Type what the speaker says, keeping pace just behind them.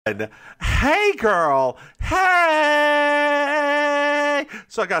Hey, girl. Hey.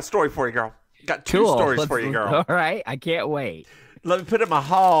 So I got a story for you, girl. Got two stories for you, girl. All right. I can't wait. Let me put in my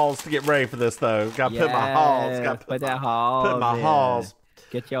halls to get ready for this, though. Got to put my halls. Got to put that halls. Put my halls.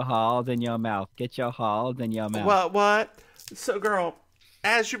 Get your halls in your mouth. Get your halls in your mouth. What? So, girl,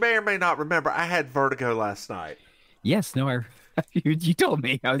 as you may or may not remember, I had vertigo last night. Yes. No, you told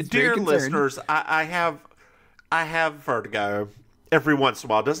me. I was Dear very listeners, I have vertigo every once in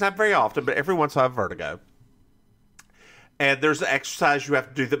a while. It doesn't happen very often, but every once in a while I have vertigo. And there's an exercise you have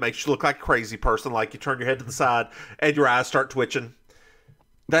to do that makes you look like a crazy person, like you turn your head to the side and your eyes start twitching.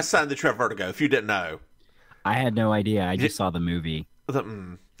 That's a sign that you have vertigo, if you didn't know. I had no idea. I just saw the movie.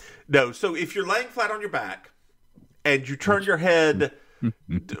 No, so if you're laying flat on your back and you turn your head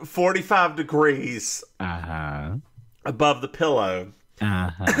 45 degrees above the pillow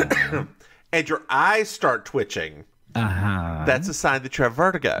and your eyes start twitching, that's a sign that you have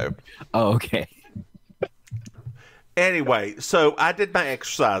vertigo. Oh, okay. Anyway, so I did my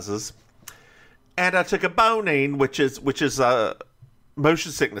exercises, and I took a Bonine, which is a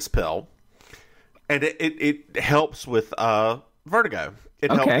motion sickness pill, and it helps with vertigo.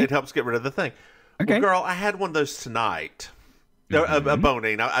 It helps get rid of the thing. Okay, well, girl, I had one of those tonight. A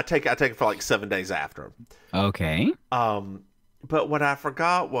Bonine. I take it for like 7 days after. Okay. But what I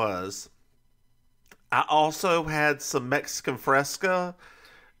forgot was I also had some Mexican Fresca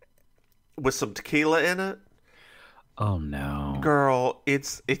with some tequila in it. Oh no, girl!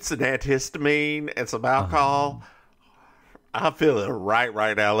 It's an antihistamine and some alcohol. I'm feeling it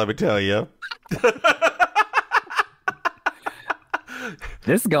right now. Let me tell you.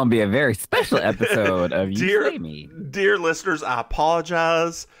 This is gonna be a very special episode of You Play Me. Dear listeners, I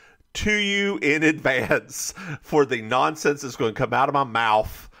apologize to you in advance for the nonsense that's going to come out of my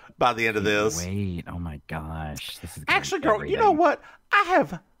mouth by the end of this. Wait, oh my gosh, this is actually, girl. Everything. You know what? I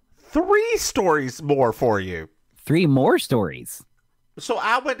have 3 stories more for you. 3 more stories. So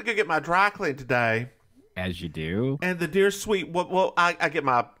I went to go get my dry clean today. As you do. And the dear sweet, I get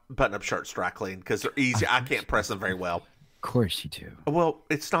my button-up shirts dry clean because they're easy. I can't press them very well. Of course you do. Well,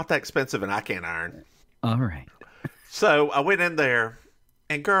 it's not that expensive and I can't iron. All right. So I went in there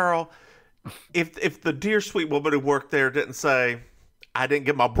and girl, if the dear sweet woman who worked there didn't say, I didn't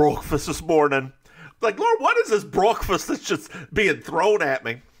get my breakfast this morning. Like, Lord, what is this breakfast that's just being thrown at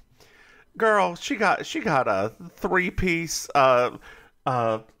me? Girl, she got a 3-piece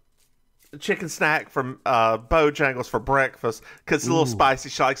chicken snack from Bojangles for breakfast because it's a little spicy.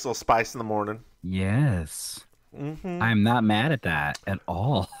 She likes a little spice in the morning. Yes. I'm not mad at that at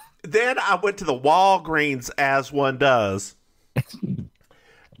all. Then I went to the Walgreens as one does. And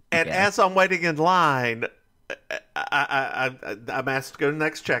as I'm waiting in line, I'm asked to go to the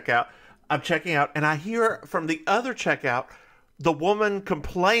next checkout. I'm checking out, and I hear from the other checkout the woman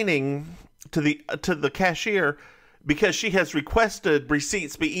complaining to the cashier because she has requested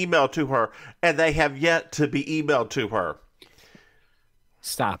receipts be emailed to her, and they have yet to be emailed to her.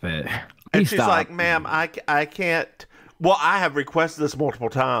 Stop it. And she's like, ma'am, I can't. Well, I have requested this multiple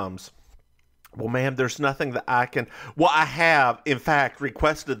times. Well, ma'am, there's nothing that I can. Well, I have, in fact,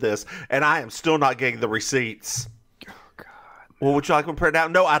 requested this, and I am still not getting the receipts. Oh, God. Well, would you like me to print it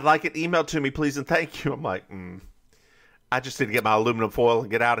out? No, I'd like it emailed to me, please, and thank you. I'm like, I just need to get my aluminum foil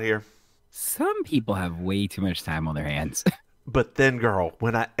and get out of here. Some people have way too much time on their hands. But then, girl,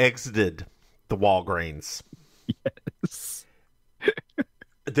 when I exited the Walgreens, yes,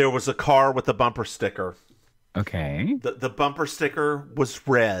 there was a car with a bumper sticker. Okay. The bumper sticker was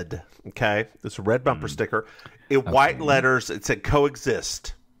red. Okay, this red bumper sticker in white letters. It said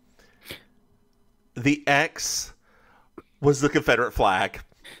 "coexist." The X was the Confederate flag.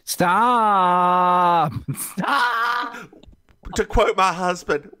 Stop! Stop! To quote my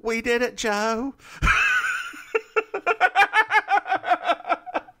husband, "We did it, Joe."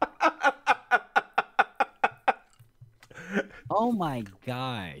 Oh my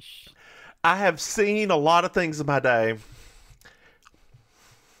gosh. I have seen a lot of things in my day.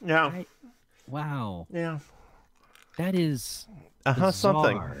 Yeah. Wow. Yeah. That is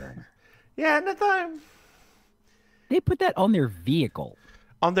something. Yeah, nothing. They put that on their vehicle.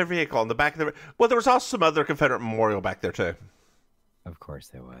 On their vehicle, on the back of their. Well, there was also some other Confederate memorial back there too. Of course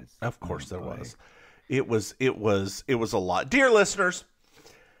there was. Of course there was. It was a lot. Dear listeners,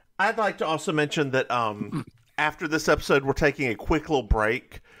 I'd like to also mention that after this episode, we're taking a quick little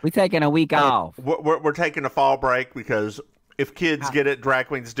break. We're taking a week off. We're taking a fall break because if kids get it, drag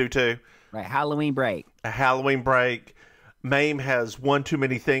queens do too. Right, Halloween break. A Halloween break. Maim has one too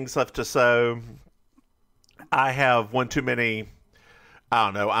many things left to sew. I have one too many I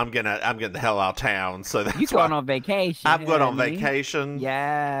don't know. I'm getting the hell out of town. So that's You going on vacation? I'm going on honey. vacation.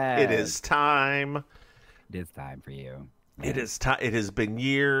 Yeah. It is time. It is time for you. It is time. It has been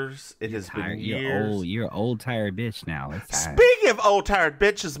years. It has been years. You're an old tired bitch now. It's time. Speaking of old tired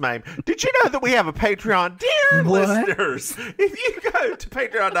bitches, Maim, did you know that we have a Patreon? Dear listeners, if you go to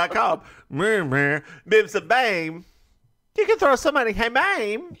patreon.com, Mims and Maim, you can throw somebody, hey,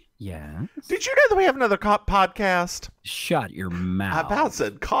 Maim. Yeah. Did you know that we have another podcast? Shut your mouth. I about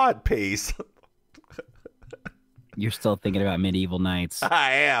said cod piece. You're still thinking about medieval nights.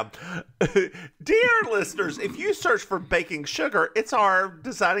 I am. Dear listeners, if you search for Baking Sugar, it's our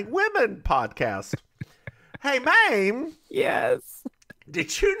Designing Women podcast. Hey, Maim. Yes.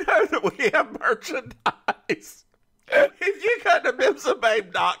 Did you know that we have merchandise? If you go to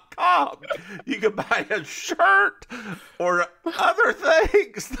mimsandmaim.com, you can buy a shirt or other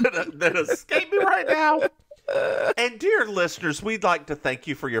things that escape me right now. And dear listeners, we'd like to thank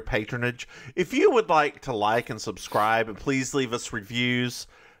you for your patronage. If you would like to like and subscribe and please leave us reviews,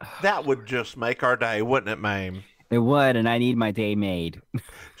 that would just make our day, wouldn't it, Maim? It would, and I need my day made.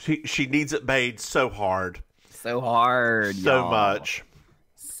 She needs it made so hard. So hard, So y'all. much.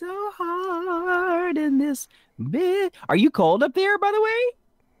 So hard in this bit. Are you cold up there, by the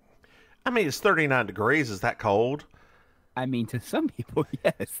way? I mean, it's 39 degrees. Is that cold? I mean, to some people,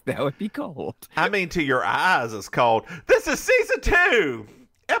 yes, that would be cold. I mean, to your eyes, it's cold. This is season 2,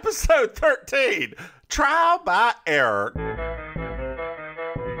 episode 13, Trial by Error.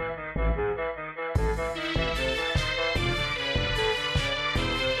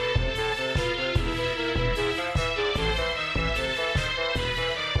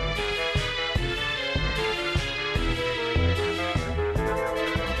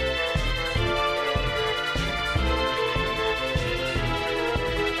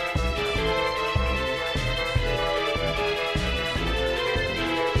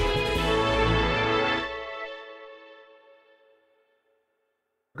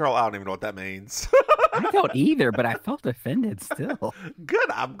 Girl, I don't even know what that means. I don't either, but I felt offended still.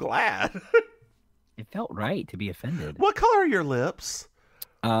 Good, I'm glad. It felt right to be offended. What color are your lips?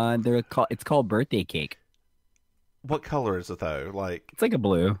 It's called birthday cake. What color is it, though? Like, It's like a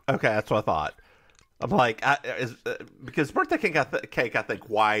blue. okay, that's what I thought. I'm like, because birthday cake, I think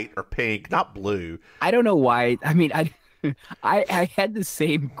white or pink, not blue. I don't know why. I mean, I had the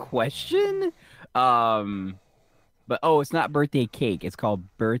same question. But it's not birthday cake. It's called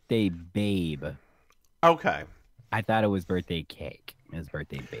birthday babe. Okay. I thought it was birthday cake. It was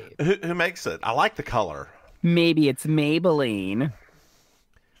birthday babe. Who makes it? I like the color. Maybe it's Maybelline.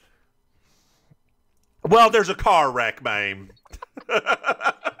 Well, there's a car wreck, Maim.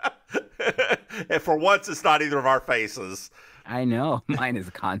 And for once, it's not either of our faces. I know. Mine is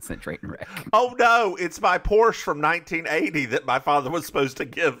a constant train wreck. Oh, no. It's my Porsche from 1980 that my father was supposed to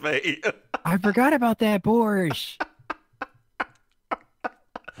give me. I forgot about that Porsche.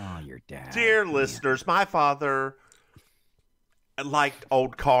 Oh, your dad. Dear listeners, my father liked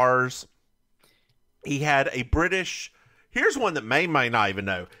old cars. He had a British... Here's one that May not even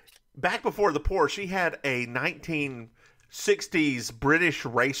know. Back before the Porsche, he had a 1960s British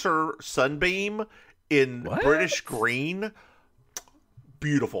racer Sunbeam in British green.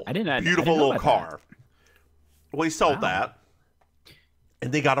 Beautiful. Beautiful little car. That. Well, he sold that.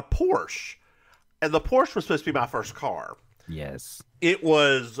 And they got a Porsche. And the Porsche was supposed to be my first car. Yes. It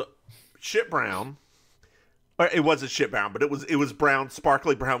was shit brown. Or it wasn't shit brown, but it was brown,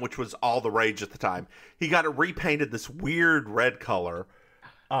 sparkly brown, which was all the rage at the time. He got it repainted this weird red color.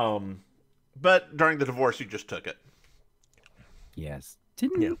 But during the divorce, he just took it. Yes.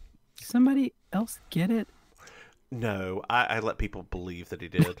 Didn't somebody else get it? No, I let people believe that he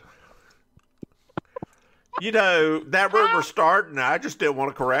did. You know, that rumor started, and I just didn't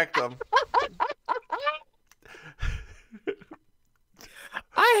want to correct them.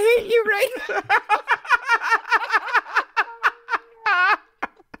 I hate you right now.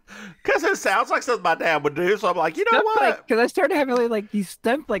 Because it sounds like something my dad would do, so I'm like, you know what? Because I started having like these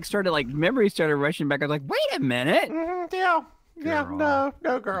stuff, memories started rushing back. I was like, wait a minute. Yeah, Girl.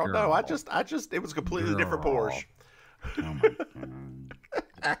 no, girl, no. I just, it was a completely different Porsche. Oh my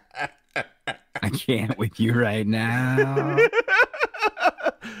God. I can't with you right now.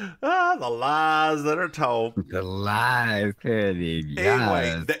 The lies that are told. The lies, Penny.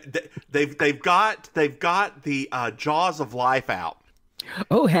 Anyway, they've got the Jaws of Life out.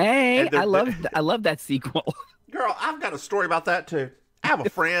 Oh hey, I love that sequel. Girl, I've got a story about that too. I have a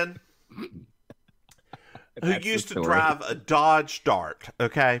friend. who used to drive a Dodge Dart,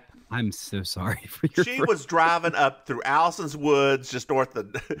 okay? I'm so sorry for your She was driving up through Allison's Woods, just north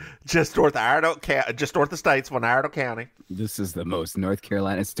of Iredell County, just north of Statesville, Iredell County. This is the most North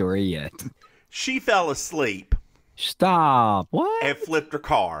Carolina story yet. She fell asleep. Stop. What? And flipped her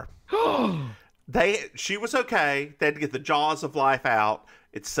car. She was okay. They had to get the jaws of life out.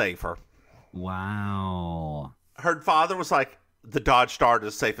 It's safer. Wow. Her father was like, the Dodge Dart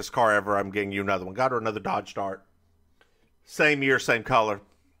is the safest car ever. I'm getting you another one. Got her another Dodge Dart. Same year, same color.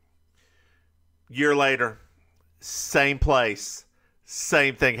 Year later, same place,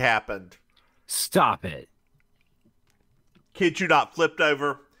 same thing happened. Stop it. Kid you not, flipped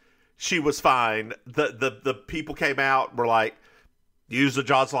over. She was fine. The people came out and were like, use the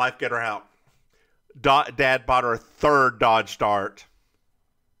jaws of life, get her out. Dad bought her a third Dodge Dart.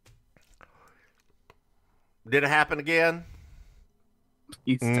 Did it happen again?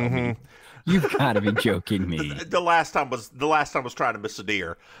 Please tell me. You've got to be joking me. The last time was trying to miss a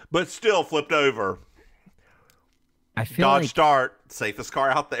deer, but still flipped over. I feel Dodge like Dart, safest car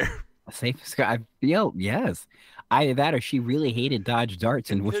out there. Safest car. I feel yes. Either that or she really hated Dodge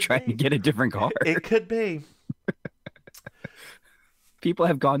Darts and was trying to get a different car. It could be. People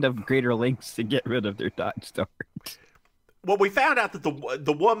have gone to greater lengths to get rid of their Dodge Darts. Well, we found out that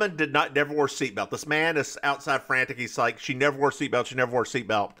the woman never wore a seatbelt. This man is outside frantic. He's like, she never wore a seatbelt. She never wore a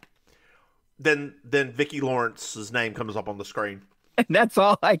seatbelt. Then Vickie Lawerence's name comes up on the screen. And that's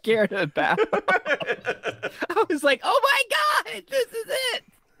all I cared about. I was like, oh my God, this is it.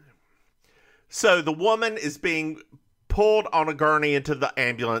 So the woman is being pulled on a gurney into the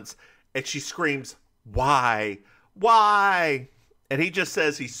ambulance, and she screams, "Why? Why?" And he just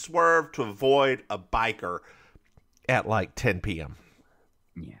says he swerved to avoid a biker at like 10 p.m.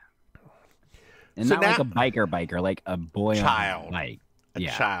 Yeah. And so not like a biker, like a boy on a bike. A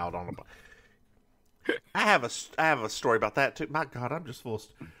child on a bike. I have a story about that too. My God, I'm just full of...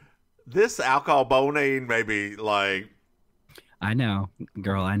 This alcohol boning maybe like... I know.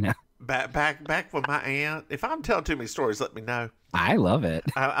 Girl, I know. Back with my aunt. If I'm telling too many stories, let me know. I love it.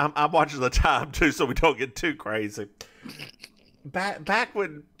 I'm watching the time too, so we don't get too crazy. Back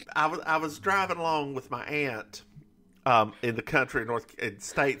when I was driving along with my aunt in the country in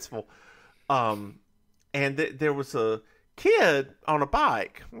Statesville, and there was a kid on a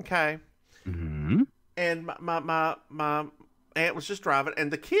bike. Okay, and my aunt was just driving,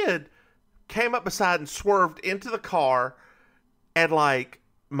 and the kid came up beside and swerved into the car, and like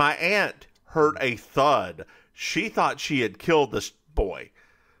my aunt heard a thud. She thought she had killed this boy,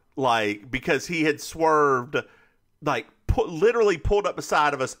 like because he had swerved, like. Literally pulled up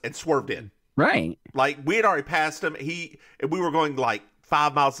beside of us and swerved in. Right. Like we had already passed him. And we were going like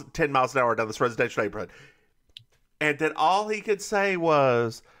 10 miles an hour down this residential neighborhood. And then all he could say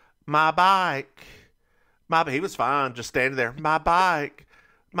was, my bike. He was fine, just standing there. My bike.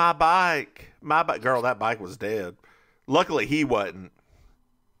 Girl, that bike was dead. Luckily, he wasn't.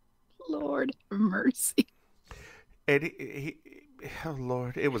 Lord have mercy. And he oh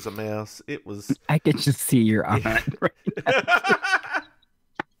Lord, it was a mess. It was. I could just see your aunt right now.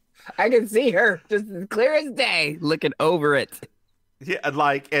 I can see her just as clear as day, looking over it. Yeah,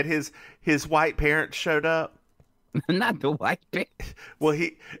 and his white parents showed up. Not the white parents. Well,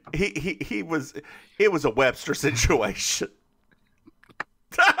 he was. It was a Webster situation.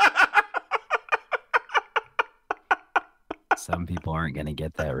 Some people aren't going to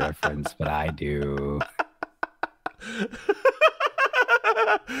get that reference, but I do.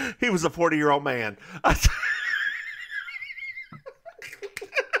 He was a 40-year-old man.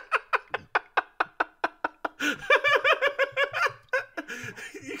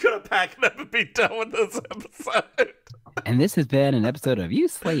 You could have packed it up and be done with this episode. And this has been an episode of You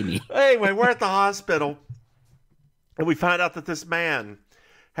Slay Me. Anyway, we're at the hospital, and we find out that this man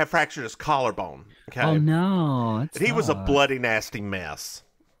had fractured his collarbone. Okay? Oh, no. And he was a bloody, nasty mess.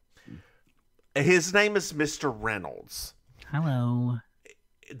 His name is Mr. Reynolds. Hello.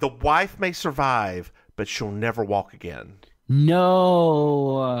 The wife may survive, but she'll never walk again.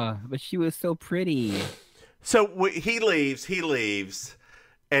 No, but she was so pretty. So he leaves,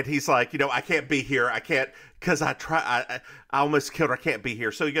 and he's like, I can't be here. I can't, because I almost killed her. I can't be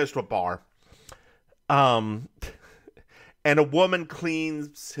here. So he goes to a bar. And a woman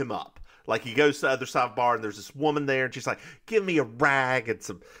cleans him up. Like he goes to the other side of the bar, and there's this woman there, and she's like, give me a rag and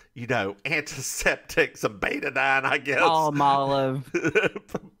some, antiseptic, some betadine, I guess. Palm olive.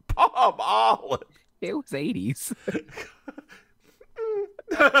 Palm olive. It was 80s.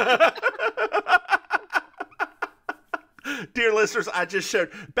 Dear listeners, I just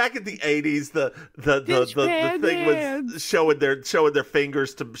showed back in the 80s the thing was showing their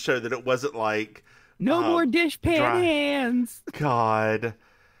fingers to show that it wasn't like No more dishpan hands. God,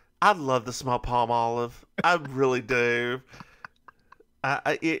 I love the smell of palm olive. I really do.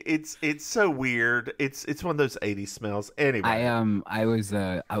 It's so weird. It's one of those 80s smells. Anyway, I was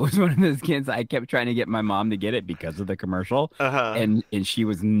one of those kids. I kept trying to get my mom to get it because of the commercial, and she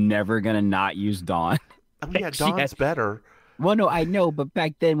was never gonna not use Dawn. Oh yeah, Dawn's better. Well, no, I know, but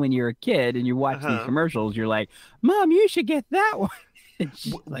back then when you're a kid and you watch these commercials, you're like, "Mom, you should get that one."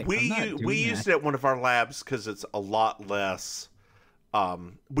 Like, we used it at one of our labs because it's a lot less.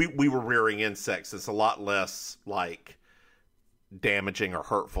 We were rearing insects. It's a lot less like damaging or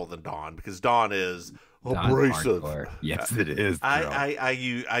hurtful than Dawn, because Dawn is abrasive. Yes, it is. I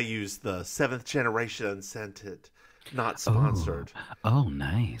use the 7th generation unscented, not sponsored. Oh,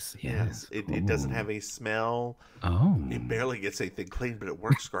 nice. Yes. It doesn't have any smell. Oh, it barely gets anything clean, but it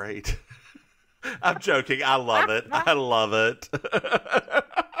works great. I'm joking. I love it. I love it.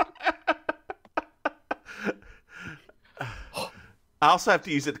 I also have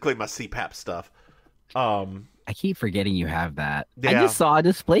to use it to clean my CPAP stuff. I keep forgetting you have that. Yeah. I just saw a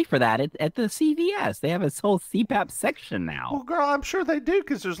display for that at the CVS. They have a whole CPAP section now. Well, girl, I'm sure they do,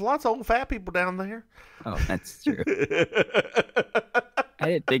 because there's lots of old fat people down there. Oh, that's true. I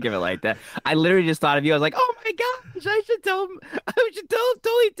didn't think of it like that. I literally just thought of you. I was like, oh my gosh, I should tell him. I should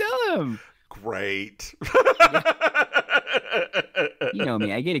totally tell him. Great. You know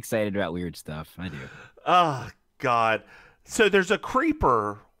me. I get excited about weird stuff. I do. Oh, God. So there's a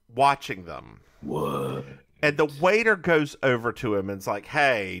creeper watching them. What? And the waiter goes over to him and's like,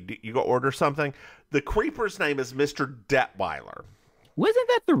 hey, you go order something? The creeper's name is Mr. Detweiler. Wasn't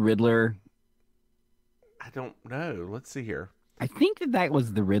that the Riddler? I don't know. Let's see here. I think that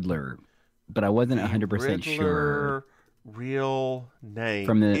was the Riddler, but I wasn't 100% sure. Real name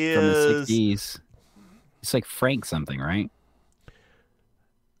from the 60s. It's like Frank something, right?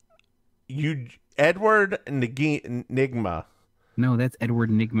 Edward Nigma. No, that's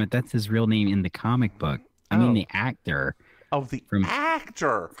Edward Nigma. That's his real name in the comic book. I mean the actor. Oh, the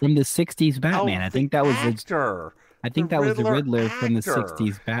actor from the 60s Batman. Oh, I think that was actor. I think that was the Riddler from the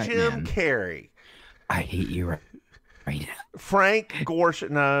 60s Batman. Jim Carrey. I hate you right now. Frank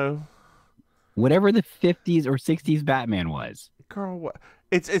Gorshin. No. Whatever the 50s or 60s Batman was. Girl, what?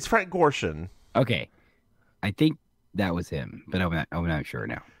 It's Frank Gorshin. Okay. I think that was him, but I'm not sure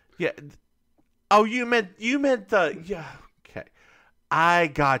now. Yeah. Oh, you meant the yeah. Okay. I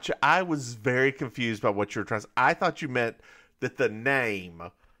got you. I was very confused by what you were trying to say. I thought you meant that the name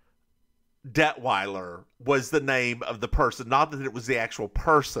Detweiler was the name of the person, not that it was the actual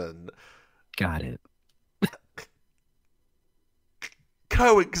person. Got it.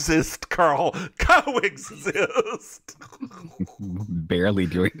 Coexist, Carl. Coexist. Barely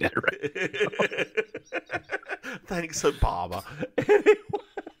doing that right. Thanks, Obama.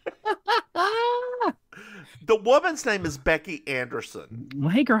 The woman's name is Becky Anderson.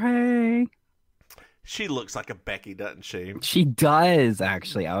 Hey, Greg. She looks like a Becky, doesn't she? She does,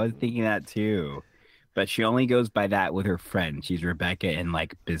 actually. I was thinking that too. But she only goes by that with her friend. She's Rebecca in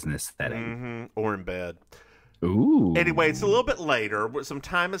like business setting. Mm-hmm. Or in bed. Ooh. Anyway, it's a little bit later. Some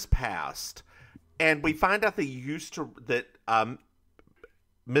time has passed, and we find out that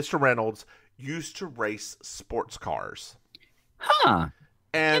Mr. Reynolds used to race sports cars. Huh.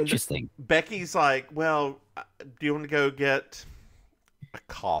 And interesting. Becky's like, well, do you want to go get a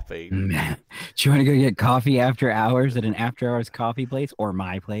coffee? Do you want to go get coffee after hours at an after hours coffee place or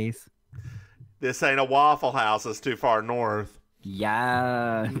my place? This ain't a Waffle House. It's too far north.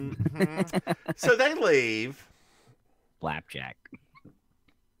 Yeah. Mm-hmm. So they leave. Flapjack.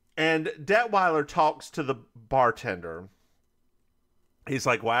 And Detweiler talks to the bartender. He's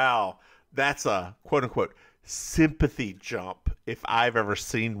like, wow, that's a quote unquote sympathy jump if I've ever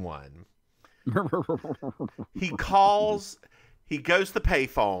seen one. He goes to the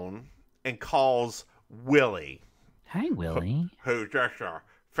payphone and calls Willie. Hi, Willie. Who's just a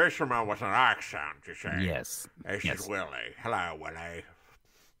fisherman with an accent, you say? Yes. This is Willie. Hello, Willie.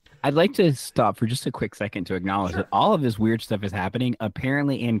 I'd like to stop for just a quick second to acknowledge that all of this weird stuff is happening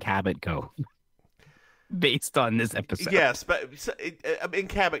apparently in Cabot Cove. Based on this episode. Yes, but in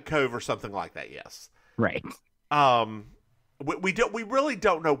Cabot Cove or something like that, yes. Right. We really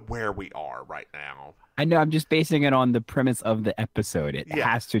don't know where we are right now. I know, I'm just basing it on the premise of the episode. It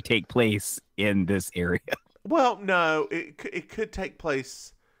has to take place in this area. Well, no, it could take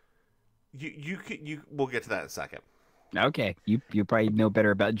place. We'll get to that in a second. Okay, you probably know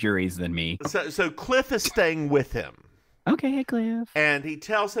better about juries than me. So Cliff is staying with him. Okay, hey Cliff. And he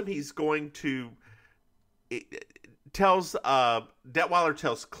tells him he's going to. Detweiler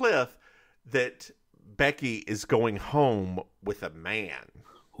tells Cliff that Becky is going home with a man.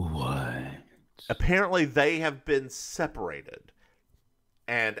 What? Apparently, they have been separated.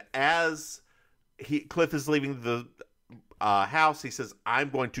 And as Cliff is leaving the house, he says, "I'm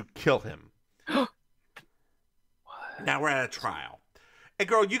going to kill him." Now we're at a trial. And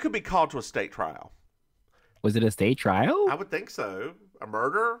girl, you could be called to a state trial. Was it a state trial? I would think so. A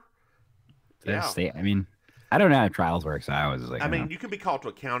murder? Yeah. I mean, I don't know how trials work, so I was like, I mean, you can be called to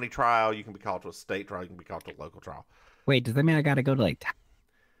a county trial. You can be called to a state trial. You can be called to a local trial. Wait, does that mean I got to go to like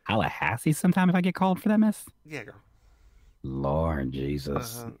Tallahassee sometime if I get called for that mess? Yeah, girl. Lord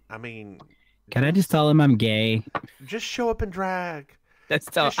Jesus. I mean, can I just tell him I'm gay? Just show up and drag.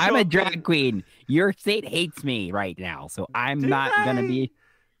 I'm a drag queen. Your state hates me right now, so I'm not gonna be.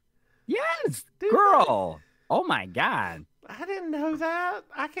 Yes, girl. Oh my God. I didn't know that.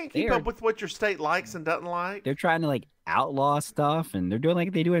 I can't keep up with what your state likes and doesn't like. They're trying to like outlaw stuff, and they're doing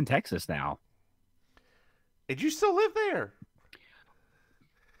like they do in Texas now. Did you still live there?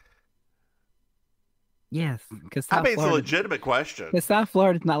 Yes, because I mean, it's a legitimate question. Because South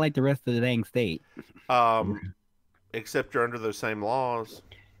Florida's not like the rest of the dang state. Except you're under those same laws.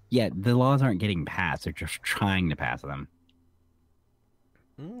 Yeah, the laws aren't getting passed. They're just trying to pass them.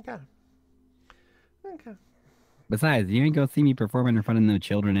 Okay. Besides, you ain't gonna see me performing in front of no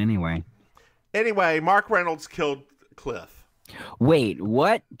children anyway. Anyway, Mark Reynolds killed Cliff. Wait,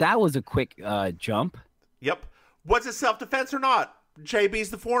 what? That was a quick jump. Yep. Was it self-defense or not? JB's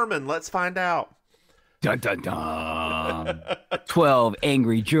the foreman. Let's find out. Dun, dun, dun. 12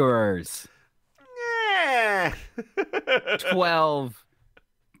 angry jurors. Yeah. 12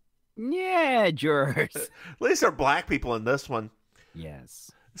 jurors. At least there are black people in this one.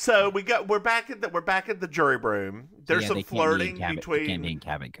 Yes. So we're back at the jury room. There's some flirting between. Can't be in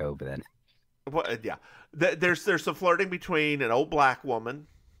Cabot Cove then. Yeah. There's some flirting between an old black woman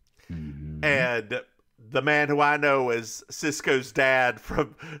and the man who I know as Cisco's dad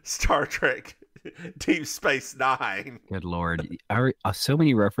from Star Trek Deep Space Nine. Good Lord. So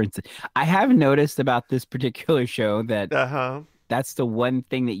many references. I have noticed about this particular show that that's the one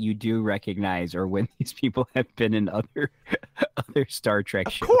thing that you do recognize, or when these people have been in other Star Trek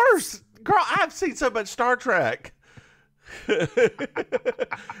shows. Of course. Girl, I've seen so much Star Trek.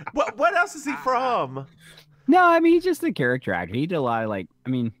 What else is he from? No, I mean, he's just a character actor. He did a lot of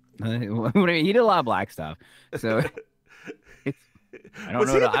he did a lot of black stuff. So I don't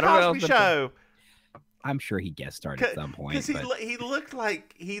know. I don't know. Cosby Show. I'm sure he guest starred at some point. Because he looked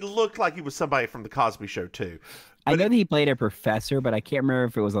like he was somebody from the Cosby Show too. I know that he played a professor, but I can't remember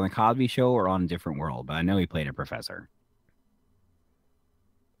if it was on the Cosby Show or on a different world. But I know he played a professor.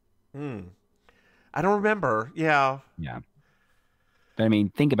 I don't remember. Yeah. But I mean,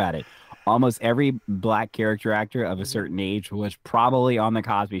 think about it. Almost every black character actor of a certain age was probably on the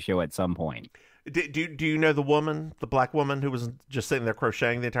Cosby Show at some point. Do you know the black woman who was just sitting there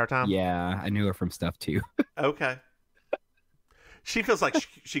crocheting the entire time? Yeah, I knew her from stuff too. Okay. She feels like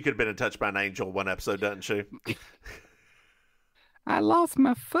she could have been in touch by an angel one episode, doesn't she? I lost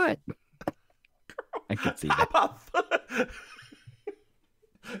my foot. I could see that.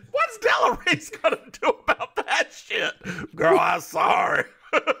 What's Lawerence gonna do about that shit? Girl, I'm sorry.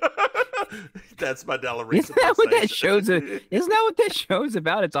 That's my Lawerence. Isn't that what that show's? Isn't that what that show's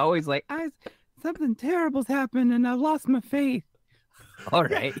about? It's always like, something terrible's happened and I've lost my faith. All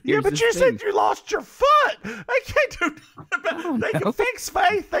right. Yeah, but you said you lost your foot. They can't do about. They can fix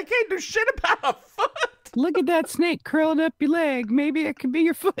faith. They can't do shit about a foot. Look at that snake curling up your leg. Maybe it could be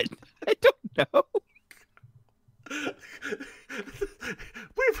your foot. I don't know.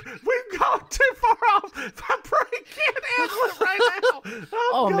 We've gone too far off. My brain can't handle it right now.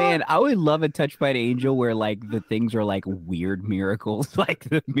 Oh man, I would love a touch by an angel where like the things are like weird miracles, like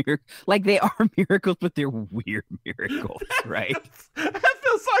they are miracles, but they're weird miracles, right? That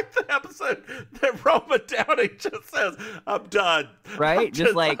feels like the episode that Robert Downey just says, "I'm done." Right?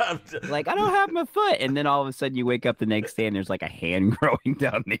 Just like I don't have my foot, and then all of a sudden you wake up the next day and there's like a hand growing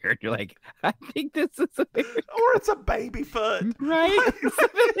down there, and you're like, I think this is a miracle. Or it's a baby foot, right?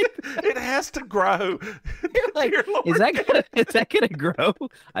 It has to grow. Like, is that gonna grow?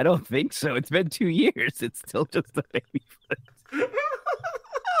 I don't think so. It's been 2 years. It's still just a baby foot.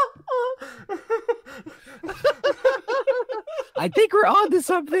 I think we're on to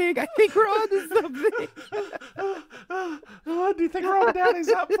something. Do you think Robert Downey's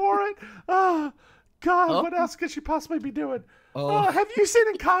up for it? Oh, God, what else could she possibly be doing? Have you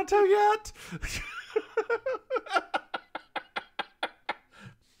seen Encanto yet?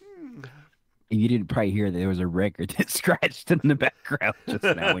 You didn't probably hear that there was a record that scratched in the background just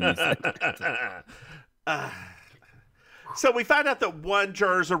now when you said that. So we find out that one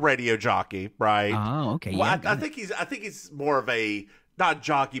juror's a radio jockey, right? Oh, okay. Well, Yeah, I think he's more of a not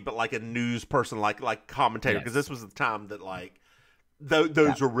jockey, but like a news person, like commentator, because this was the time that like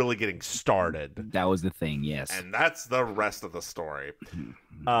those were really getting started. That was the thing, yes. And that's the rest of the story.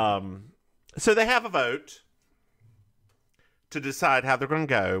 So they have a vote to decide how they're going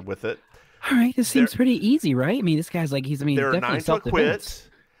to go with it. All right, this seems pretty easy, right? I mean, this guy's like, there are 9 to acquit.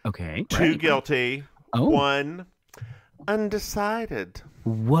 Okay. 2 guilty. 1 undecided.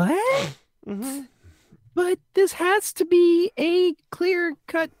 What? But this has to be a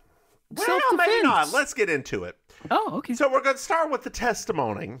clear-cut self-defense. Well, maybe not. Let's get into it. Oh, okay. So we're going to start with the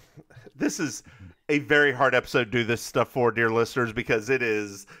testimony. This is a very hard episode to do this stuff for, dear listeners, because it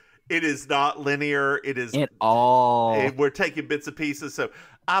is not linear. It is at all. We're taking bits and pieces. So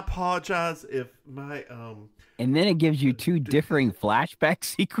I apologize if my and then it gives you 2 differing flashback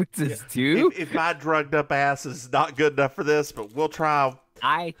sequences too. If my drugged up ass is not good enough for this, but we'll try.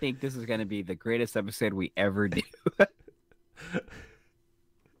 I think this is going to be the greatest episode we ever do.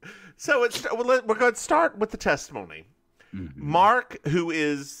 So we're going to start with the testimony. Mark, who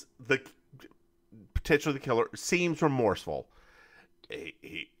is potentially the killer, seems remorseful.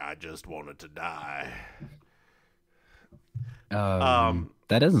 I just wanted to die.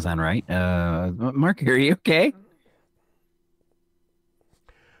 That doesn't sound right. Mark, are you okay?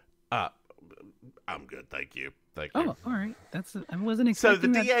 I'm good, thank you. Thank you. Oh, all right. I wasn't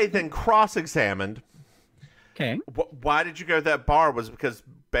expecting. So the DA then cross-examined. Okay. Why did you go to that bar? Was it because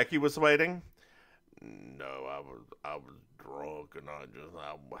Becky was waiting? No, I was drunk, and I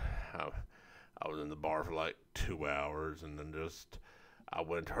was in the bar for like 2 hours, and then I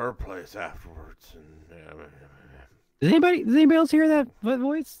went to her place afterwards. And Does anybody else hear that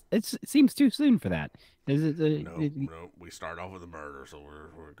voice? It seems too soon for that. Is it? No. We start off with a murder, so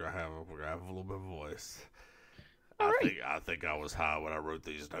we're gonna have a little bit of voice. I think I was high when I wrote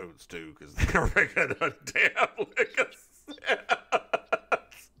these notes too, because they were making a damn lick of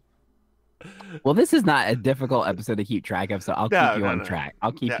sense. Well, this is not a difficult episode to keep track of, so I'll keep you on track.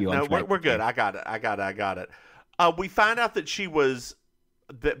 I'll keep you on track. We're good. I got it. We find out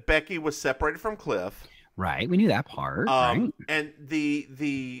that Becky was separated from Cliff. Right, we knew that part. Right, and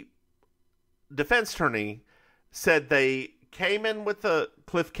the defense attorney said they came in with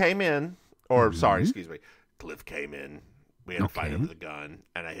Cliff came in, or sorry, excuse me. Cliff came in. We had a fight over the gun,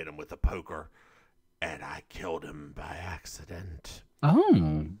 and I hit him with a poker, and I killed him by accident.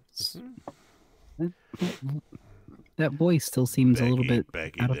 Oh. That voice still seems a little bit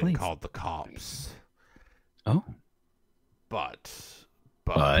out of place. Called the cops. Oh. But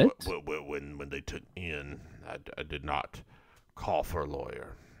when they took me in, I did not call for a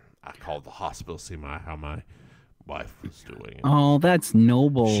lawyer. I called the hospital to see how my wife was doing. Oh, that's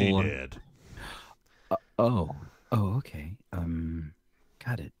noble. She did. Oh, okay.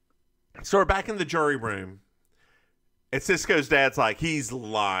 Got it. So we're back in the jury room, and Cisco's dad's like, he's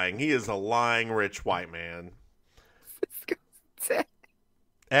lying. He is a lying rich white man. Cisco's dad.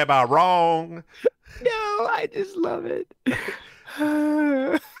 Am I wrong? No, I just love it.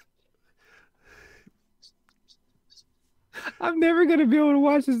 I'm never gonna be able to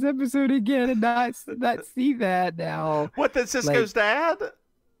watch this episode again and not see that now. What, that Cisco's dad?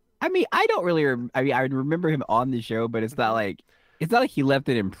 I mean, I don't really. I remember him on the show, but it's not like he left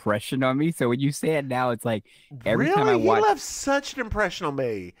an impression on me. So when you say it now, it's like every time I watch, he left such an impression on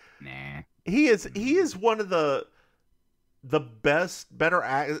me. Nah, he is one of the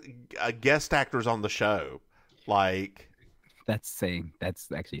better guest actors on the show. Like, that's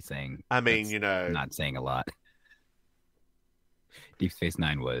actually saying. I mean, not saying a lot. Deep Space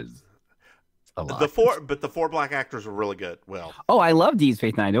Nine was a lot. The 4 black actors were really good. Well, I love Deep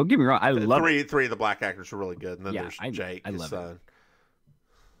Space Nine. Don't get me wrong, I love three of the black actors were really good, and then there's Jake, his son.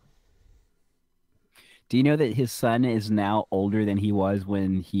 Do you know that his son is now older than he was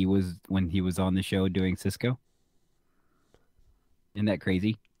when he was on the show doing Cisco? Isn't that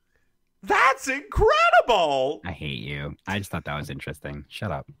crazy? That's incredible. I hate you. I just thought that was interesting.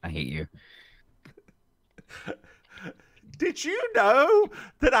 Shut up. I hate you. Did you know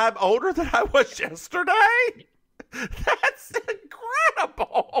that I'm older than I was yesterday? That's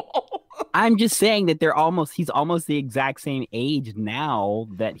incredible. I'm just saying that he's almost the exact same age now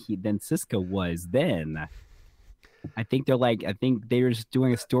than Cisco was then. I think they were just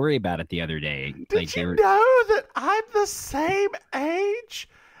doing a story about it the other day. Did you know that I'm the same age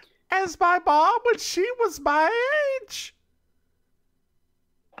as my mom when she was my age?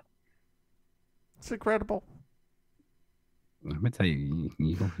 It's incredible. I'm gonna tell you,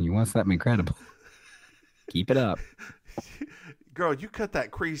 you want something incredible. Keep it up. Girl, you cut that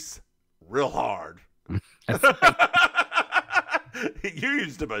crease real hard. You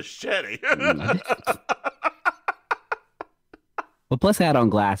used a machete. Well, plus I had on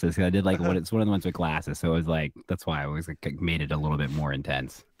glasses. I did like it's one of the ones with glasses, so it was like that's why I was like, made it a little bit more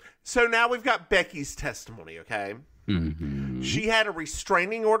intense. So now we've got Becky's testimony. Okay, she had a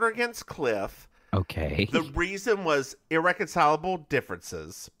restraining order against Cliff. Okay, the reason was irreconcilable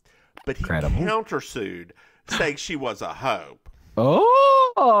differences, but he countersued, saying she was a hoe.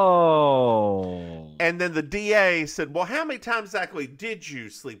 Oh. And then the DA said, well, how many times exactly did you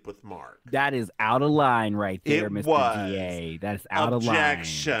sleep with Mark? That is out of line right there, Mr. DA. That is out of line.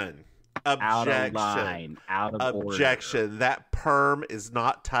 Objection. Out of line. Out of Objection. order. That perm is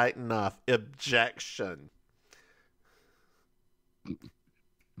not tight enough. Objection.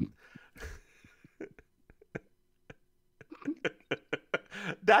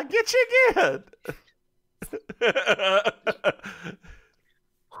 Did I get you again?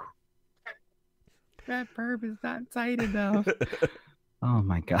 That perm is not tight enough. Oh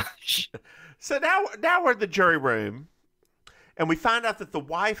my gosh. So now we're in the jury room, and we find out that the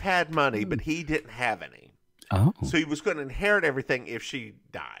wife had money, but he didn't have any. Oh. So he was going to inherit everything if she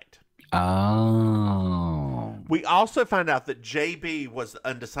died. Oh. We also find out that JB was the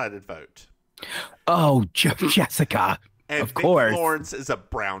undecided vote. Oh, Jessica. And of course. Lawerence is a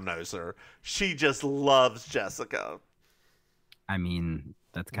brown noser. She just loves Jessica. I mean,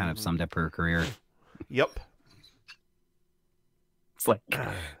 that's kind of summed up her career. Yep. It's like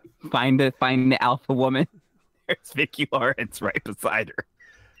find the alpha woman. There's Vickie Lawerence right beside her.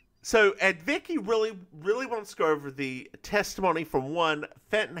 So, and Vickie really wants to go over the testimony from one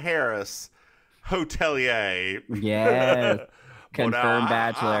Fenton Harris, hotelier. Yes. Confirmed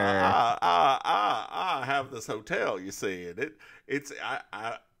bachelor. I have this hotel, you see, and it's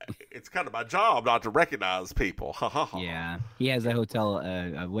kind of my job not to recognize people. Yeah, he has a hotel.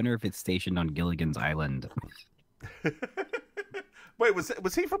 I wonder if it's stationed on Gilligan's Island. Wait,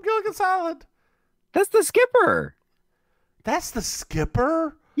 was he from Gilligan's Island? That's the skipper. That's the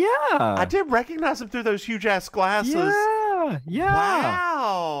skipper? Yeah. I did recognize him through those huge ass glasses. Yeah.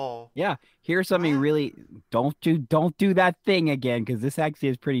 Wow. Yeah. Here's something really don't do that thing again, because this actually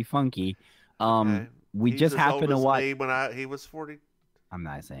is pretty funky. Okay. We just happened to watch when he was 40. I'm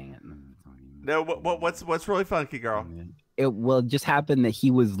not saying it. No, what's really funky, girl? It just happened that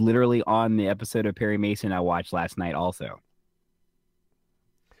he was literally on the episode of Perry Mason I watched last night also.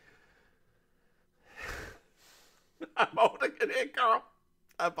 I'm holding it in, girl.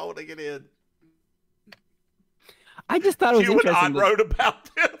 I'm holding it in. I just thought it was interesting. You and I wrote about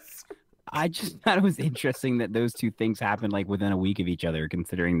this. I just thought it was interesting that those two things happened like within a week of each other,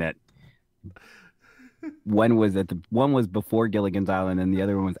 considering that one was before Gilligan's Island and the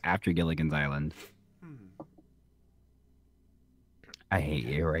other one was after Gilligan's Island. I hate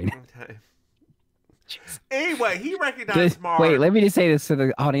you right now. Okay. Anyway, he recognized Mark. Wait, let me just say this so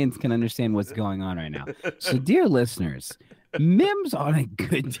the audience can understand what's going on right now. So, dear listeners, Mims on a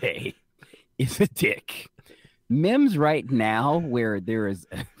good day is a dick. Mims right now, where there is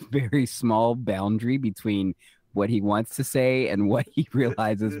a very small boundary between what he wants to say and what he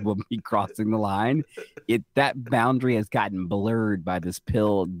realizes will be crossing the line, that boundary has gotten blurred by this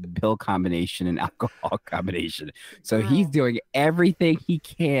pill combination and alcohol combination. So he's doing everything he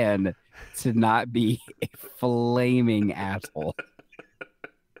can to not be a flaming asshole.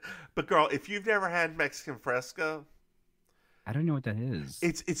 But girl, if you've never had Mexican fresca, I don't know what that is.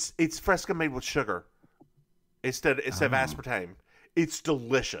 It's fresca made with sugar instead of aspartame. It's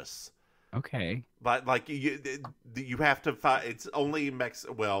delicious. Okay. Like you have to find. It's only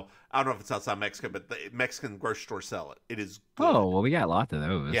Well, I don't know if it's outside Mexico, but the Mexican grocery stores sell it. It is good. Oh well, we got lots of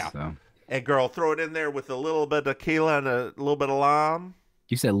those. Yeah. So. And girl, throw it in there with a little bit of tequila and a little bit of lime.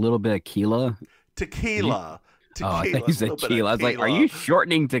 You said a little bit of tequila. Tequila. Oh, I thought you said tequila. I was like, are you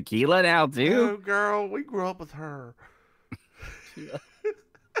shortening tequila now too? No, girl, we grew up with her.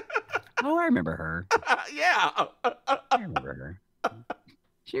 Oh, I remember her. Yeah. I remember her.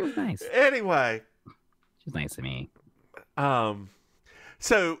 She was nice. Anyway. She's nice to me.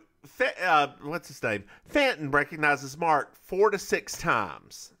 So, what's his name? Fenton recognizes Mark 4 to 6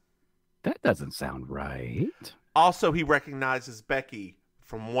 times. That doesn't sound right. Also, he recognizes Becky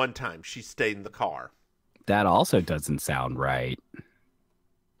from one time. She stayed in the car. That also doesn't sound right.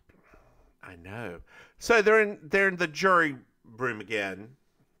 I know. So they're in the jury room again,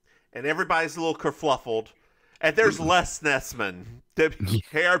 and everybody's a little kerfluffled. And there's Les Nesmon,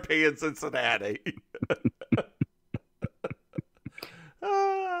 WKRP in Cincinnati.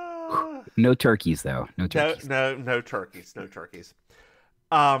 No turkeys, though. No turkeys. No turkeys. No turkeys.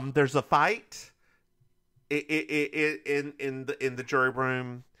 There's a fight in the jury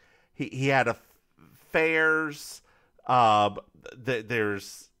room. He had affairs.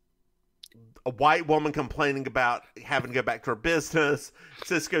 There's a white woman complaining about having to go back to her business.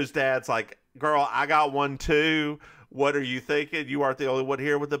 Cisco's dad's like, girl, I got one too. What are you thinking? You aren't the only one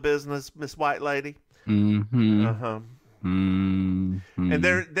here with the business, Miss White Lady. Mm-hmm. Uh-huh. Mm-hmm. And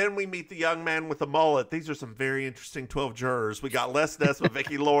then we meet the young man with the mullet. These are some very interesting 12 jurors. We got Les Nesmon,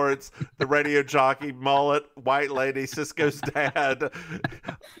 Vickie, Lawerence, the radio jockey, Mullet, White Lady, Cisco's dad,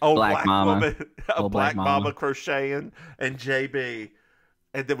 old black mama. woman, a Old black black mama mama. crocheting, and JB.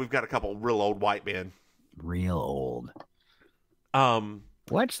 And then we've got a couple real old white men. Real old. Um,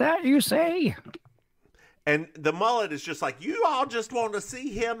 What's that you say? And the mullet is just like, you all just want to see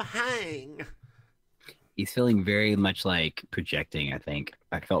him hang. He's feeling very much like projecting, I think.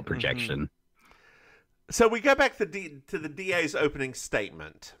 I felt projection. So we go back to the DA's opening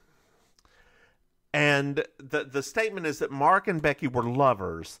statement. And the statement is that Mark and Becky were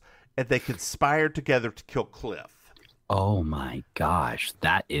lovers and they conspired together to kill Cliff. Oh my gosh.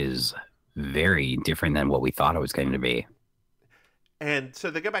 That is very different than what we thought it was going to be. And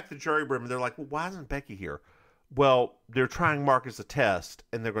so they go back to the jury room and they're like, well, why isn't Becky here? Well, they're trying Mark as a test,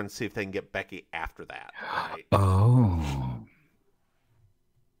 and they're going to see if they can get Becky after that. Right? Oh.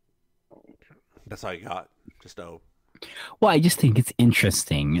 That's all you got. Just Well, I just think it's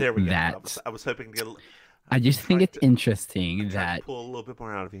interesting there we go. that I was hoping to get. I just think it's interesting that pull a little bit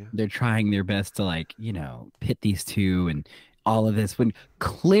more out of you. They're trying their best to, like, you know, pit these two and all of this, when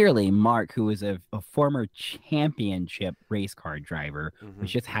clearly Mark, who is a former championship race car driver, was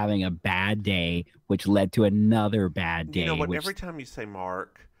just having a bad day, which led to another bad day. You know what? Every time you say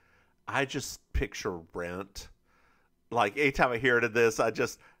Mark, I just picture Rent. Like, anytime I hear it in this, I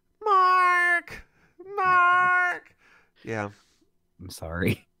just, Mark. Yeah. I'm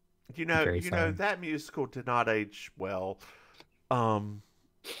sorry. You know that musical did not age well.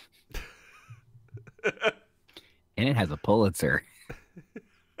 And it has a Pulitzer.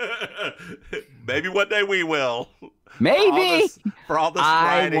 Maybe one day we will. Maybe. For all this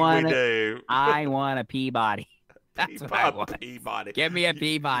writing we do. I want a Peabody. That's what I want. Peabody. Give me a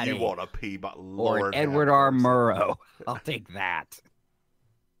Peabody. You want a Peabody. Or an Edward R. Murrow. I'll take that.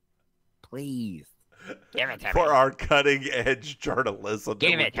 Please. Give it to me. For our cutting edge journalism.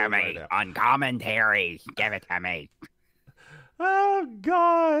 Give it to me. On commentary. Give it to me. Oh,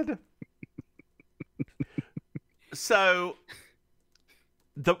 God. So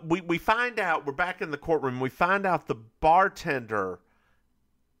we find out, we're back in the courtroom, we find out the bartender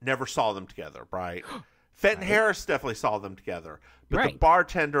never saw them together, right? Fenton Harris definitely saw them together. But the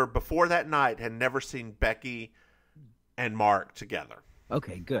bartender before that night had never seen Becky and Mark together.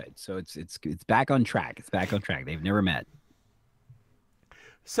 Okay, good. So it's back on track. It's back on track. They've never met.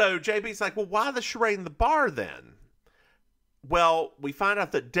 So JB's like, well, why the charade in the bar then? Well, we find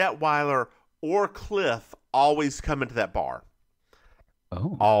out that Detweiler or Cliff always come into that bar.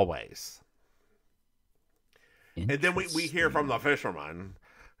 Oh. Always. And then we hear from the fisherman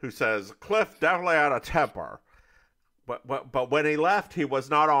who says, Cliff definitely had a temper. But when he left, he was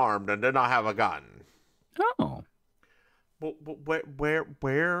not armed and did not have a gun. Oh. Well,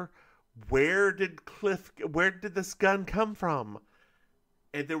 where did this gun come from?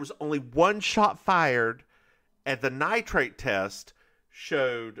 And there was only one shot fired, and the nitrate test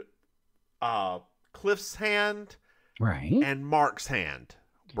showed Cliff's hand and Mark's hand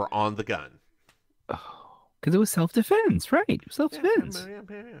were on the gun. Oh, because it was self-defense, right? It was self-defense.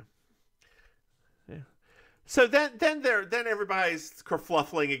 Yeah. So then everybody's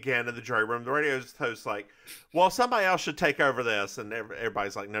kerfluffling again in the jury room. The radio host's like, well, somebody else should take over this. And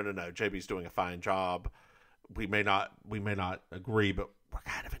everybody's like, no. JB's doing a fine job. We may not agree, but we're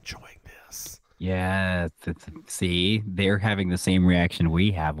kind of enjoying this. Yeah. See, they're having the same reaction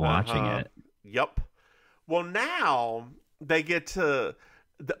we have watching it. Yep. Well, now they get to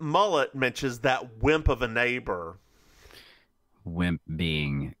Mullet mentions that wimp of a neighbor. Wimp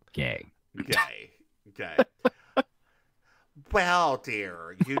being gay. Gay. Well,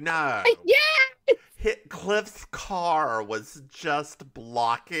 dear, yeah. Cliff's car was just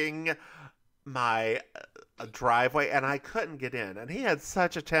blocking my driveway, and I couldn't get in. And he had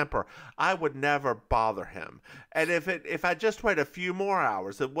such a temper. I would never bother him. And if I just waited a few more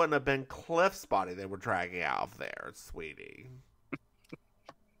hours, it wouldn't have been Cliff's body they were dragging out of there, sweetie.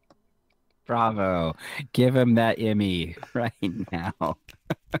 Bravo. Give him that Emmy right now.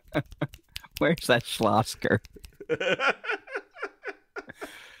 Where's that Schlosser?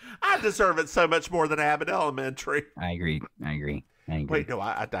 I deserve it so much more than Abbott Elementary. I agree. Wait, no,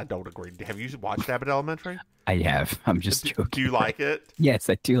 I don't agree. Have you watched Abbott Elementary? I have. I'm just joking. Do you like it? Yes,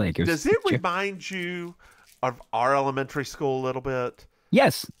 I do like it. Does it remind you of our elementary school a little bit?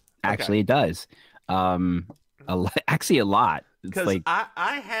 Yes, actually it does. Actually, a lot. Because like...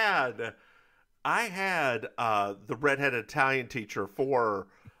 I had I had the redheaded Italian teacher for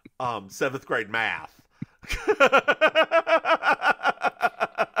 7th grade math.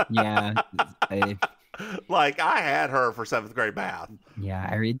 Yeah. Like I had her for 7th grade math.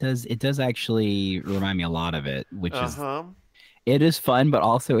 Yeah, it does actually remind me a lot of it, which is Uh-huh. it is fun, but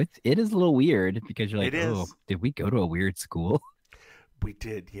also it is a little weird because you're like, It is. oh, did we go to a weird school? We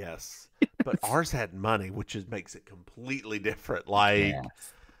did, yes. But ours had money, which makes it completely different. Like,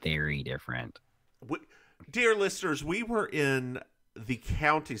 Yes, very different. Dear listeners, we were in the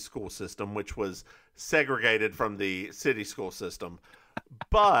county school system, which was segregated from the city school system.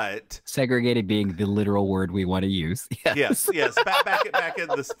 But segregated being the literal word we want to use. Yes. Back in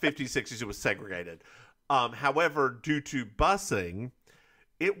the 50s, 60s, it was segregated. However, due to busing,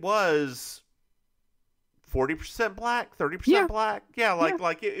 it was 40% black, 30% black. Yeah,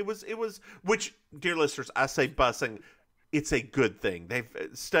 like it was. Which, dear listeners, I say busing, it's a good thing.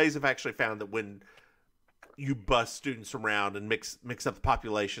 Studies have actually found that when you bus students around and mix up the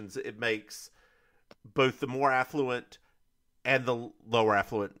populations, it makes both the more affluent and the lower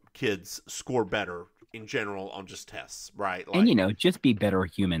affluent kids score better in general on just tests, right? Like, and just be better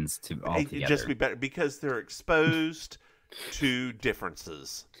humans altogether. Just be better because they're exposed to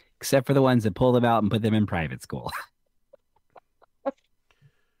differences. Except for the ones that pull them out and put them in private school.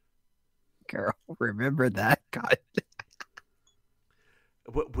 Girl, remember that? God.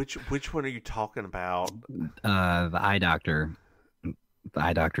 Which one are you talking about? The eye doctor. The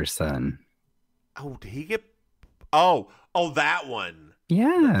eye doctor's son. Oh, did he get... Oh, that one.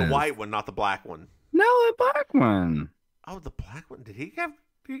 Yeah. The white one, not the black one. No, the black one. Oh, the black one. Did he get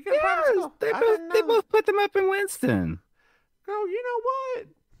private school? They both put them up in Winston. Girl, you know what?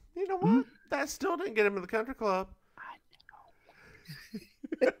 Mm-hmm. That still didn't get him in the country club. I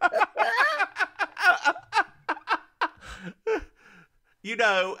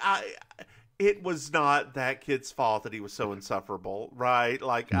know. It was not that kid's fault that he was so insufferable, right?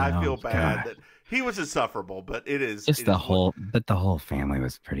 Like, I feel bad that he was insufferable, but it is just the whole family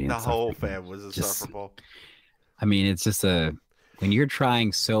was pretty insufferable. The whole family was insufferable. I mean, it's just when you're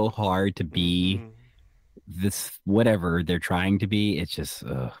trying so hard to be this, whatever they're trying to be, it's just,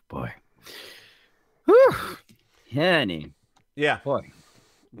 oh boy. Whew. Honey. Yeah. Boy.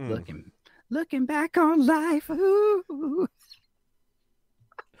 Looking back on life. Ooh.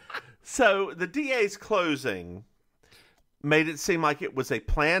 So the DA's closing made it seem like it was a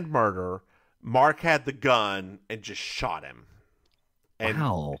planned murder. Mark had the gun and just shot him. And,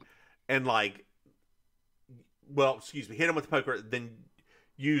 wow. And hit him with the poker, then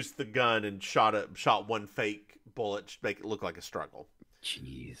used the gun and shot one fake bullet to make it look like a struggle.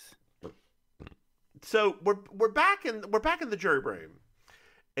 Jeez. So we're back in the jury room,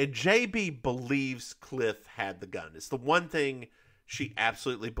 and JB believes Cliff had the gun. It's the one thing she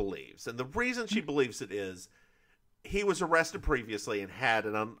absolutely believes, and the reason she believes it is he was arrested previously and had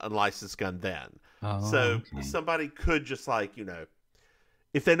an unlicensed gun then. So somebody could just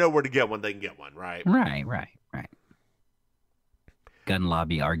if they know where to get one, they can get one, right? Right. Gun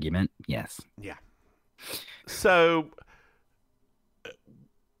lobby argument, yes. Yeah. So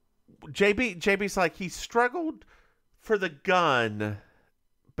JB's like, he struggled for the gun,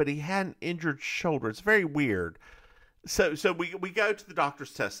 but he had an injured shoulder. It's very weird. So we go to the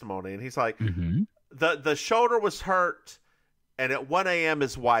doctor's testimony, and he's like, the shoulder was hurt, and at 1 a.m.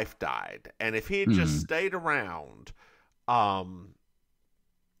 his wife died. And if he had just stayed around,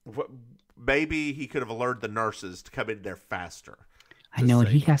 maybe he could have alerted the nurses to come in there faster. I know, and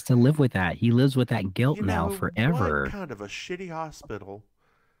he has to live with that. He lives with that guilt now forever. What kind of a shitty hospital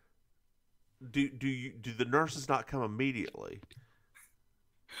do the nurses not come immediately?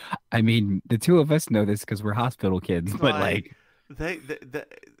 I mean, the two of us know this because we're hospital kids, but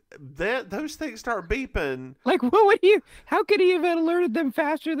those things start beeping. Like, what would you? How could he have alerted them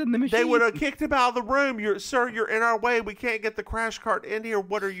faster than the machine? They would have kicked him out of the room. Sir, you're in our way. We can't get the crash cart in here.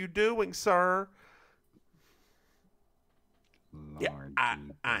 What are you doing, sir? Lord, yeah,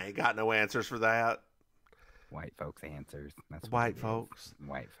 I ain't got no answers for that. White folks answers. That's white folks.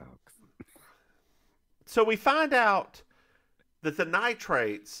 White folks. So we find out that the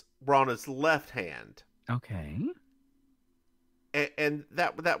nitrates were on his left hand. Okay. And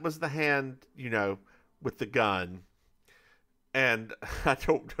that was the hand, with the gun. And I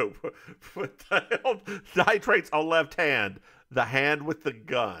don't know what the hell. Nitrates on left hand. The hand with the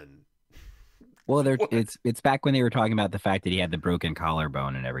gun. Well, it's back when they were talking about the fact that he had the broken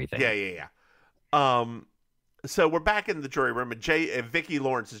collarbone and everything. Yeah. So we're back in the jury room, and Vickie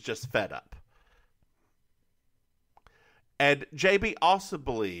Lawerence is just fed up. And JB also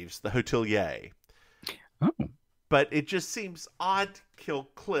believes the hotelier. Oh. But it just seems odd to kill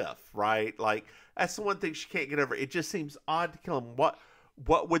Cliff, right? Like, that's the one thing she can't get over. It just seems odd to kill him.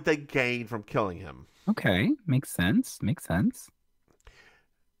 What would they gain from killing him? Okay, makes sense. Makes sense.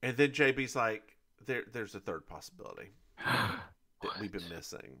 And then JB's like, there's a third possibility that we've been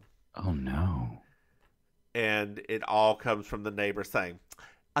missing. Oh, no. And it all comes from the neighbor saying,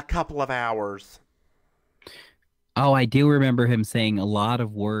 a couple of hours. Oh, I do remember him saying a lot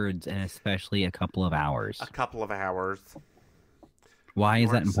of words, and especially a couple of hours. A couple of hours. Why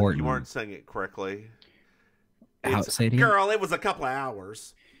is that important? You weren't saying it correctly. Girl, it was a couple of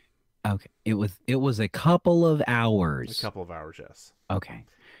hours. Okay, it was a couple of hours. A couple of hours, yes. Okay.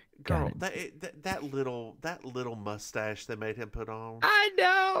 Girl, that little mustache they made him put on. I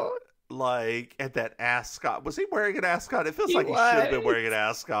know. Like, at that ascot. Was he wearing an ascot? It feels like he should have been wearing an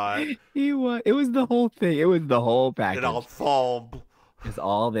ascot. He was. It was the whole thing. It was the whole package. It all foam. It was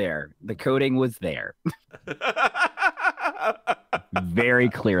all there. The coding was there. Very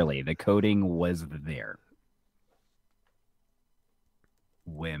clearly, the coding was there.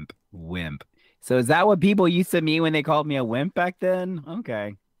 Wimp. So is that what people used to mean when they called me a wimp back then?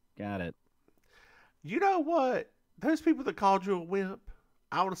 Okay. Got it. You know what? Those people that called you a wimp,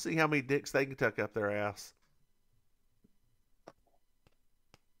 I want to see how many dicks they can tuck up their ass.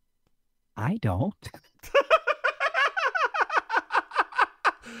 I don't.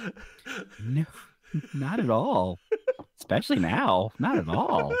 No, not at all. Especially now. Not at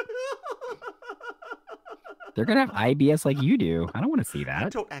all. They're going to have IBS like you do. I don't want to see that. I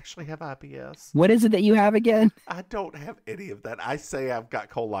don't actually have IBS. What is it that you have again? I don't have any of that. I say I've got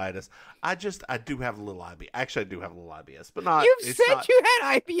colitis. I do have a little IBS. Actually, I do have a little IBS, but not. You've said you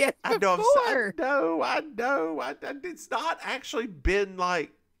had IBS before. I know. It's not actually been,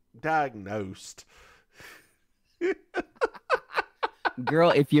 like, diagnosed.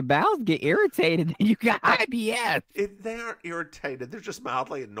 Girl, if your bowels get irritated, then you got IBS. They aren't irritated. They're just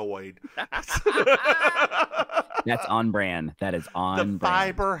mildly annoyed. That's on brand. That is on brand. The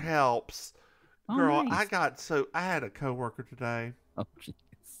fiber helps. Oh, Girl, nice. I had a coworker today. Oh, jeez.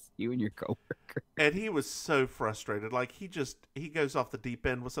 You and your coworker. And he was so frustrated. Like, he goes off the deep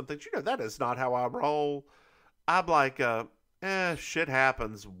end with something. You know, that is not how I roll. I'm like, shit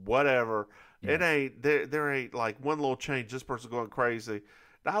happens. Whatever. Yeah. It ain't, there ain't like one little change. This person's going crazy.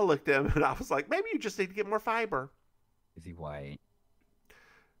 And I looked at him and I was like, maybe you just need to get more fiber. Is he white?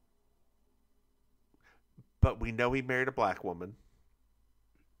 But we know he married a black woman.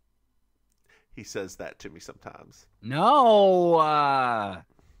 He says that to me sometimes. No.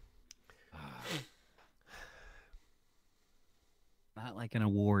 Not like an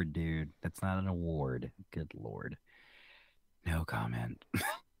award, dude. That's not an award. Good Lord. No comment.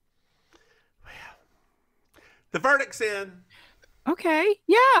 The verdict's in. Okay.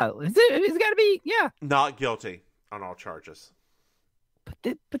 Yeah. It's got to be. Yeah. Not guilty on all charges.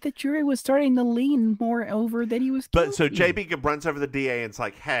 But the jury was starting to lean more over that he was guilty. But so JB runs over the DA and it's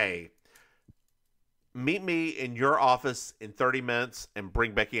like, hey, meet me in your office in 30 minutes and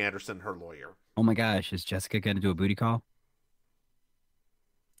bring Becky Anderson, her lawyer. Oh my gosh. Is Jessica going to do a booty call?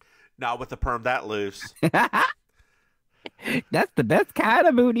 Not with the perm that loose. That's the best kind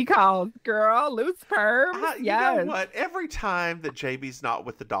of booty calls, girl. Loose perm. You know what? Every time that JB's not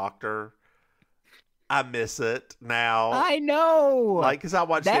with the doctor, I miss it now. I know. Like, because I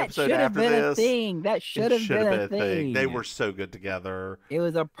watched the episode after this. That should have been a thing. They were so good together. It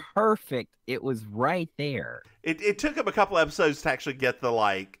was it was right there. It took him a couple episodes to actually get the,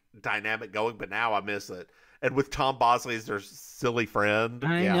 like, dynamic going, but now I miss it. And with Tom Bosley as their silly friend.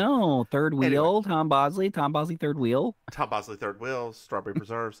 I know. Third wheel, anyway. Tom Bosley, third wheel. Tom Bosley, third wheel, strawberry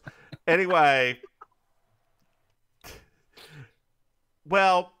preserves. Anyway.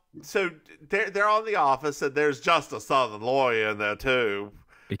 Well, so they're on the office, and there's just a Southern lawyer in there, too.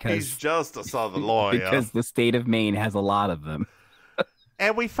 Because he's just a Southern lawyer. Because the state of Maine has a lot of them.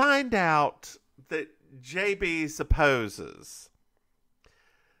 And we find out that JB supposes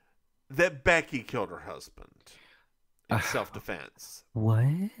that Becky killed her husband in self-defense. What?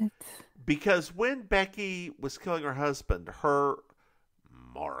 Because when Becky was killing her husband, her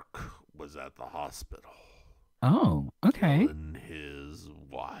Mark was at the hospital. Oh, okay. Killing his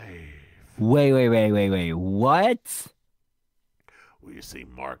wife. Wait. What? Well, you see,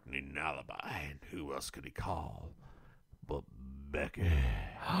 Mark needed an alibi, and who else could he call but Becky?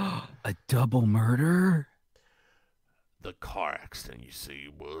 A double murder? The car accident, you see,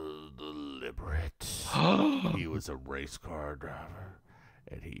 was deliberate. He was a race car driver,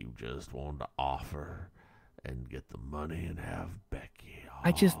 and he just wanted to offer and get the money and have Becky.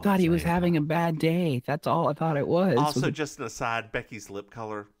 I just thought he was having a bad day. That's all I thought it was. Also, just an aside, Becky's lip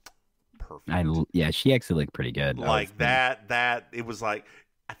color, perfect. Yeah, she actually looked pretty good. Like that. It was like,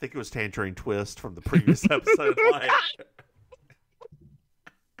 I think it was Tangerine Twist from the previous episode.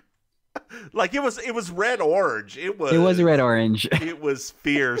 Like it was red orange. It was a red orange. It was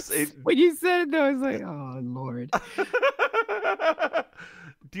fierce. When you said it, though, I was like, oh Lord.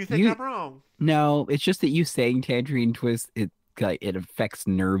 Do you think I'm wrong? No, it's just that you saying Tangerine Twist, it affects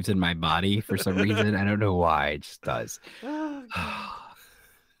nerves in my body for some reason. I don't know why. It just does.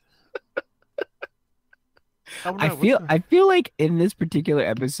 I feel like in this particular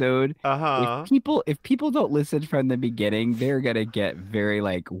episode, if people don't listen from the beginning, they're gonna get very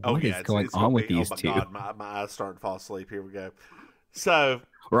like, what is going on with these two? God, my eyes starting to fall asleep. Here we go. So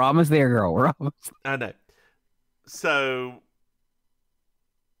we're almost there, girl. We're almost. I know. So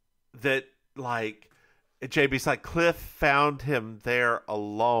that like JB's like, Cliff found him there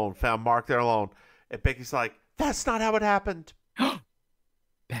alone, found Mark there alone, and Becky's like, that's not how it happened.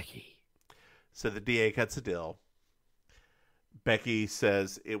 Becky. So the DA cuts a deal. Becky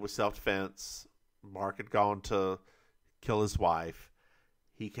says it was self-defense. Mark had gone to kill his wife.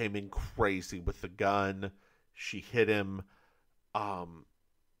 He came in crazy with the gun. She hit him. And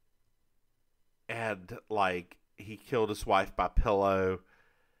like he killed his wife by pillow.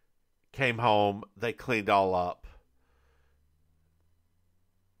 Came home. They cleaned all up.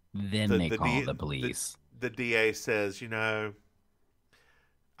 Then they called the police. The DA says,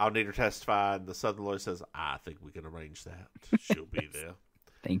 I'll need her testify. And the Southern lawyer says, I think we can arrange that. She'll be there.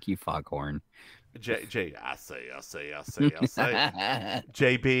 Thank you, Foghorn. I say.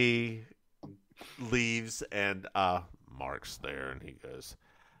 JB leaves and Mark's there and he goes,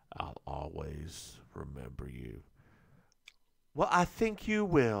 I'll always remember you. Well, I think you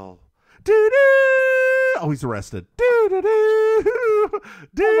will. Doo-doo! Oh, he's arrested. Doo-doo-doo!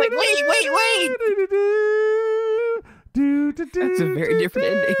 Like, wait. That's a very different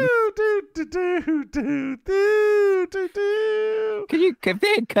ending. If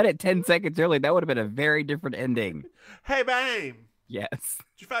they had cut it 10 seconds early, that would have been a very different ending. Hey, Maim. Yes.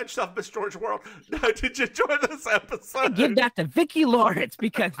 Did you find yourself Miss George World? No, did you enjoy this episode? I give that to Vickie Lawerence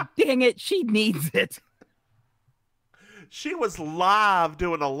because, dang it, she needs it. She was live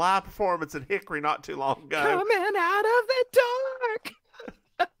doing a live performance in Hickory not too long ago. Coming out of the dark.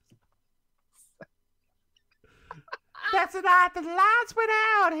 That's the night the lights went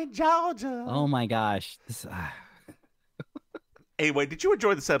out in Georgia. Oh my gosh. Anyway, did you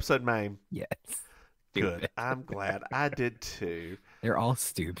enjoy this episode, Maim? Yes. Good. I'm glad. I did too. They're all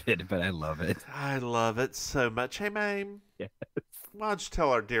stupid, but I love it. I love it so much. Hey, Maim. Yes. Why don't you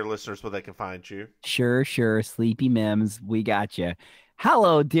tell our dear listeners where they can find you? Sure. Sleepy Mims, we got you.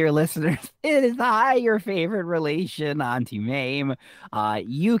 Hello, dear listeners. It is I, your favorite relation, Auntie Maim.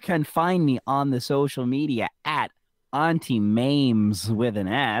 You can find me on the social media at Auntie Maims with an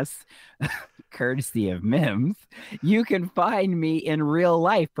S, courtesy of Mims. You can find me in real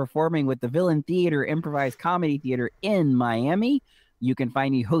life performing with the Villain Theater Improvised Comedy Theater in Miami. You can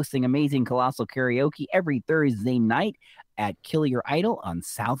find me hosting Amazing Colossal Karaoke every Thursday night at Kill Your Idol on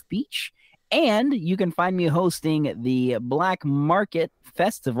South Beach. And you can find me hosting the Black Market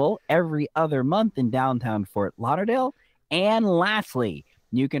Festival every other month in downtown Fort Lauderdale. And lastly,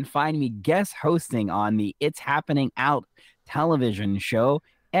 you can find me guest hosting on the It's Happening Out television show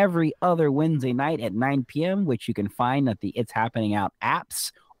every other Wednesday night at 9 p.m., which you can find at the It's Happening Out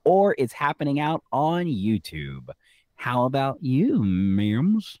apps or It's Happening Out on YouTube. How about you,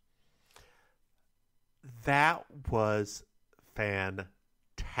 Mims? That was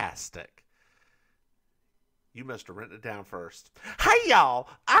fantastic. You must have written it down first. Hey, y'all.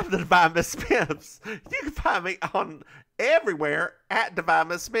 I'm the Divine Miss Mims. You can find me on everywhere at Divine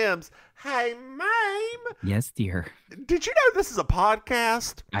Miss Mims. Hey, Maim. Yes, dear. Did you know this is a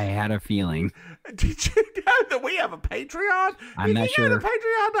podcast? I had a feeling. Did you know that we have a Patreon? I'm not sure. If you go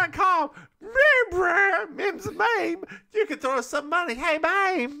to patreon.com, Mims and Maim, you can throw us some money. Hey,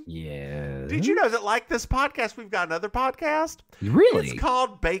 Maim. Yeah. Did you know that, like this podcast, we've got another podcast? Really? It's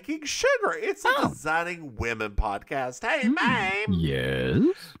called Baking Sugar. It's a Designing Women podcast. Hey, Maim. Yes.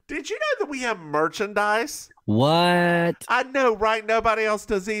 Did you know that we have merchandise? What? I know, right? Nobody else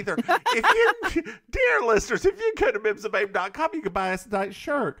does either. If you, dear listeners, if you go to mimsandmaim.com, you can buy us a nice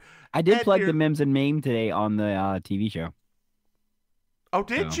shirt. I did plug the Mims and Maim today on the TV show. Oh,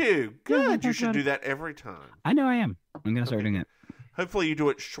 did you? Good. You should do that every time. I know I am. I'm going to start doing it. Hopefully you do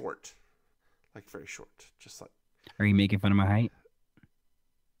it short. Like very short. Just like. Are you making fun of my height?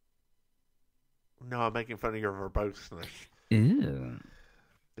 No, I'm making fun of your verboseness. Ew.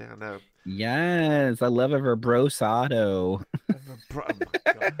 Yeah, I know. Yes, I love a verbrosado. Oh my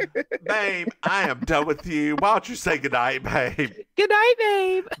God. Babe, I am done with you. Why don't you say goodnight, babe? Good night,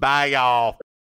 babe. Bye, y'all.